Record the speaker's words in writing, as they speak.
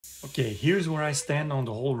Okay, here's where I stand on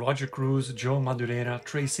the whole Roger Cruz, Joe Madureira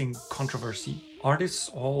tracing controversy. Artists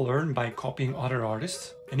all learn by copying other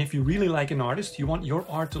artists, and if you really like an artist, you want your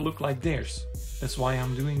art to look like theirs. That's why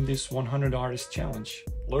I'm doing this 100 artist challenge,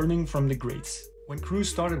 learning from the greats. When Cruz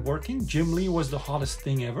started working, Jim Lee was the hottest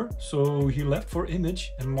thing ever, so he left for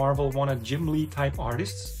Image and Marvel wanted Jim Lee type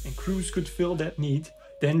artists, and Cruz could fill that need.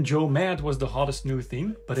 Then Joe Mad was the hottest new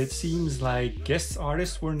thing, but it seems like guest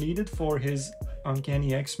artists were needed for his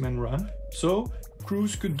Uncanny X-Men run. So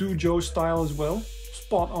Cruz could do Joe's style as well.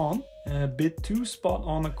 Spot on. A bit too spot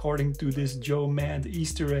on according to this Joe Mad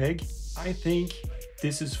Easter egg. I think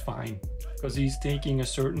this is fine, because he's taking a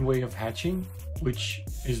certain way of hatching, which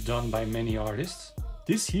is done by many artists.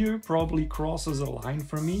 This here probably crosses a line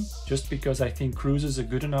for me, just because I think Cruz is a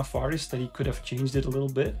good enough artist that he could have changed it a little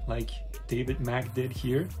bit, like David Mack did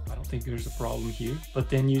here. I don't think there's a problem here. But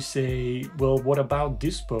then you say, well, what about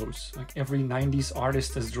this pose? Like every 90s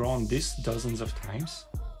artist has drawn this dozens of times.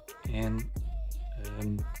 And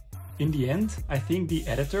in the end, I think the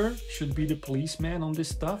editor should be the policeman on this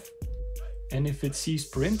stuff. And if it sees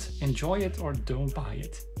print, enjoy it or don't buy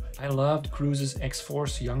it. I loved Cruz's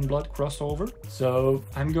X-Force Youngblood crossover, so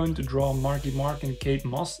I'm going to draw Marky Mark and Kate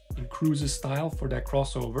Moss in Cruz's style for that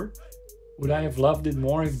crossover. Would I have loved it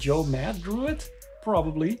more if Joe Mad drew it?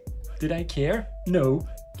 Probably. Did I care? No.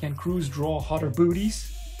 Can Cruz draw hotter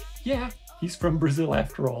booties? Yeah, he's from Brazil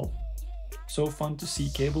after all. So fun to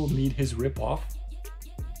see Cable meet his ripoff.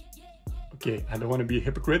 Okay, I don't want to be a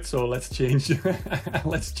hypocrite, so let's change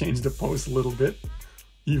let's change the pose a little bit,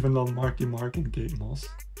 even on Marky Mark and Kate Moss.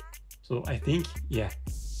 So I think, yeah,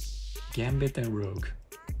 Gambit and Rogue.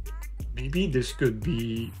 Maybe this could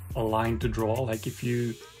be a line to draw, like if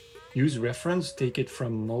you use reference, take it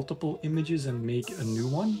from multiple images and make a new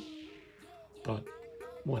one. But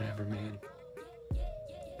whatever, man.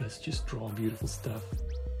 Let's just draw beautiful stuff.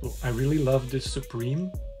 So I really love this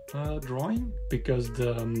Supreme drawing, because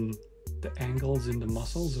the angles in the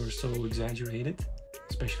muscles are so exaggerated,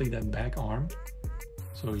 especially that back arm.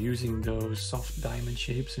 So using those soft diamond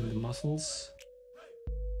shapes in the muscles.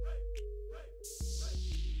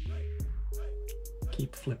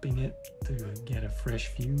 Keep flipping it to get a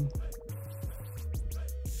fresh view.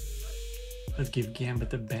 Let's give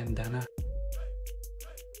Gambit a bandana.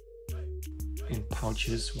 And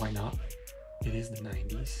pouches, why not? It is the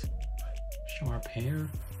 90s. Sharp hair.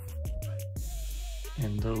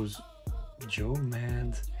 And those Joe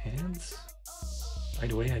Mad hands. By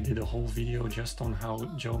the way, I did a whole video just on how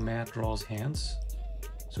Joe Mad draws hands.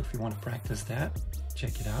 So if you want to practice that,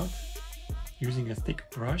 check it out. Using a thick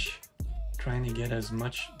brush, trying to get as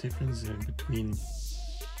much difference between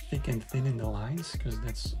thick and thin in the lines, because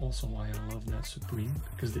that's also why I love that Supreme,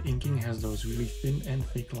 because the inking has those really thin and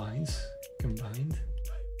thick lines combined.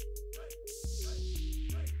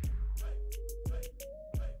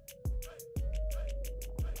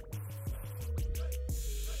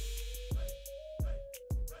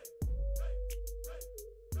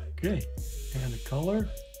 Okay, and the color.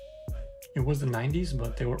 It was the 90s,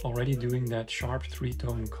 but they were already doing that sharp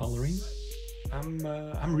three-tone coloring.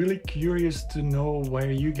 I'm really curious to know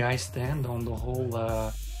where you guys stand on the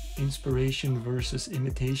whole inspiration versus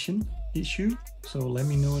imitation issue. So let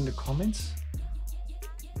me know in the comments.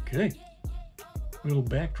 Okay, little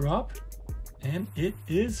backdrop, and it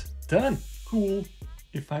is done. Cool.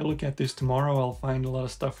 If I look at this tomorrow, I'll find a lot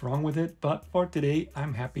of stuff wrong with it, but for today,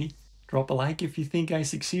 I'm happy. Drop a like if you think I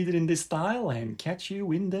succeeded in this style, and catch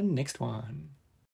you in the next one.